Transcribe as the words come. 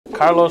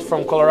Carlos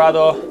from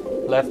Colorado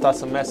left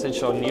us a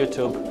message on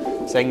YouTube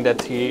saying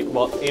that he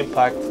bought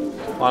Impact,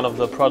 one of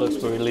the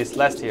products we released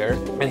last year,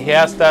 and he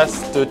asked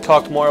us to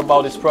talk more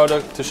about this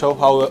product, to show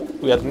how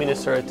we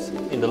administer it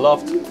in the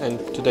loft. And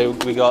today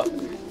we got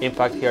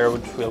Impact here,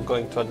 which we are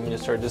going to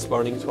administer this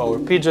morning to our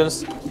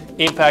pigeons.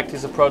 Impact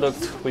is a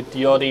product with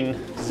iodine,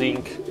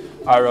 zinc,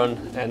 iron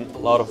and a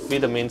lot of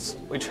vitamins,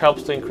 which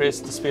helps to increase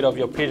the speed of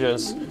your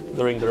pigeons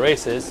during the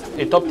races.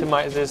 It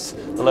optimizes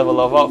the level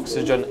of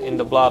oxygen in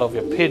the blood of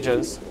your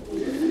pigeons.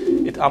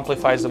 It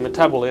amplifies the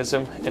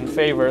metabolism and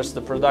favors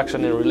the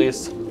production and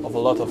release of a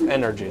lot of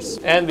energies.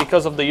 And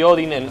because of the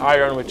iodine and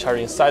iron which are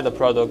inside the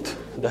product,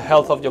 the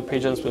health of your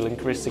pigeons will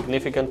increase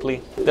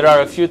significantly. There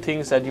are a few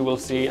things that you will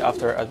see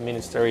after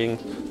administering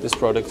this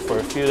product for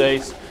a few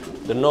days.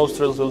 The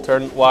nostrils will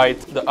turn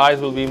white, the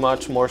eyes will be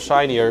much more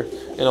shinier,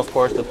 and of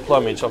course the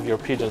plumage of your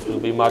pigeons will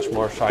be much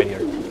more shinier.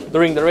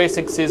 During the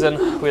racing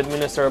season, we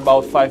administer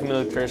about 5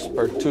 milliliters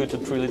per 2 to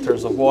 3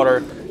 liters of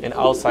water, and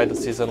outside the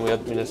season we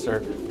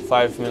administer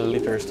 5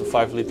 milliliters to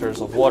 5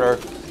 liters of water.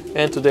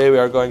 And today we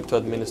are going to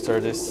administer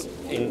this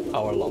in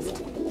our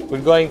loft.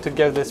 We're going to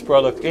get this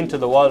product into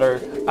the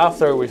water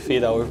after we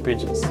feed our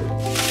pigeons.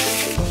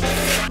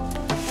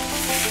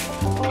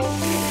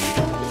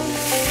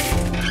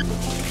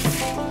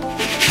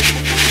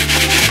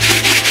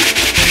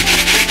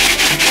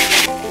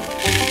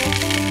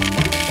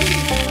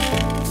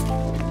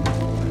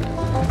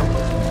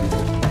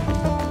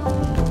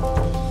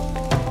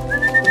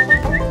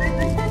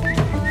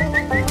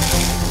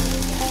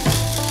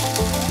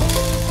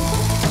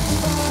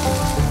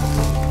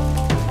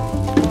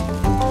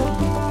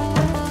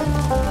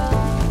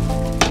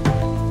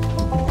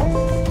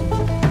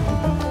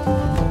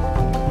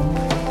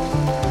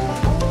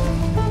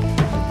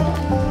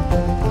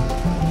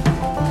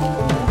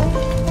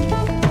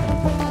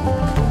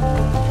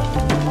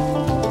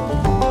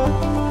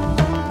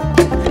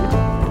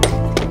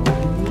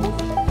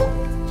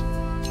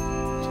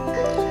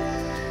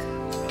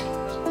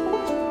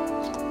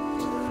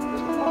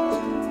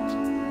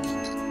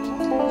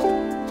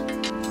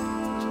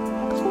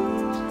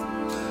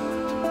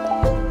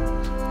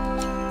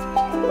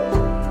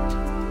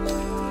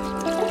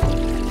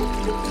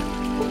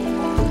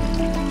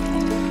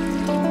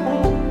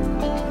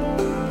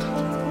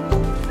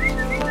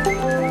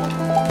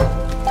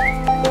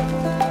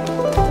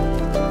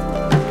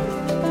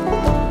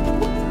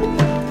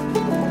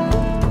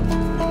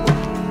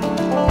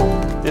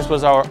 This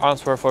was our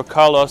answer for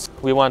Carlos.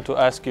 We want to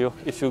ask you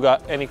if you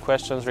got any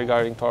questions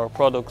regarding to our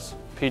products,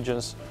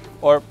 pigeons,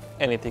 or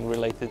anything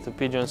related to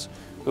pigeons.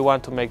 We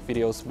want to make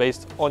videos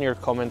based on your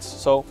comments,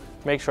 so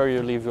make sure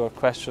you leave your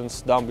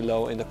questions down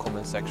below in the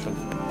comment section.